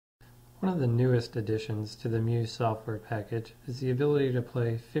One of the newest additions to the MCU software package is the ability to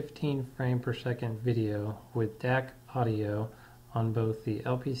play 15 frame per second video with DAC audio on both the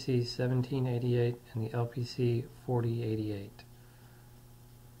LPC1788 and the LPC4088.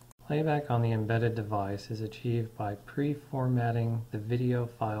 Playback on the embedded device is achieved by pre-formatting the video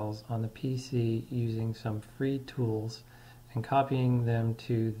files on the PC using some free tools and copying them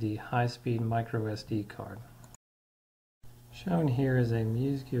to the high-speed microSD card. Shown here is a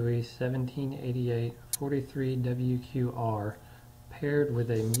uEZ 1788-43WQR paired with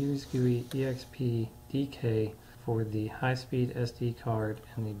a uEZ EXP DK for the high-speed SD card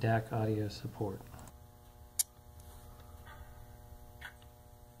and the DAC audio support.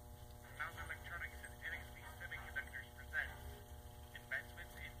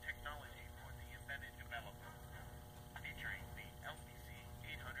 Advancements in technology for the embedded development, featuring the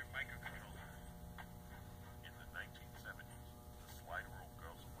LPC1788 microcontroller. In the 1970s, the slide rule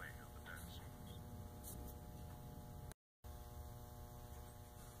goes away on the dinosaurs.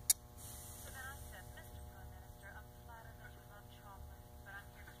 So then I said, Mr. Prime Minister, I'm flattered that you love chocolate, but I'm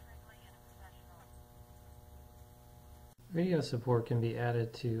here strictly in a professional. Video support can be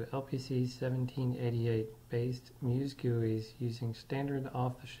added to LPC1788 based MCU GUIs using standard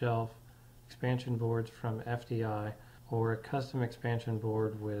off-the-shelf expansion boards from FDI or a custom expansion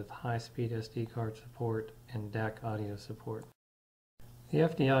board with high-speed SD card support and DAC audio support. The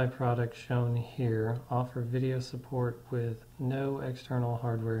FDI products shown here offer video support with no external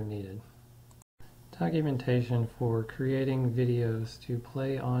hardware needed. Documentation for creating videos to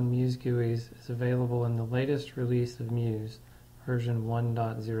play on MCU GUIs is available in the latest release of MCUs, version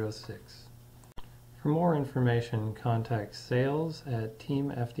 1.06. For more information, contact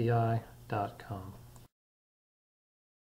sales@teamfdi.com.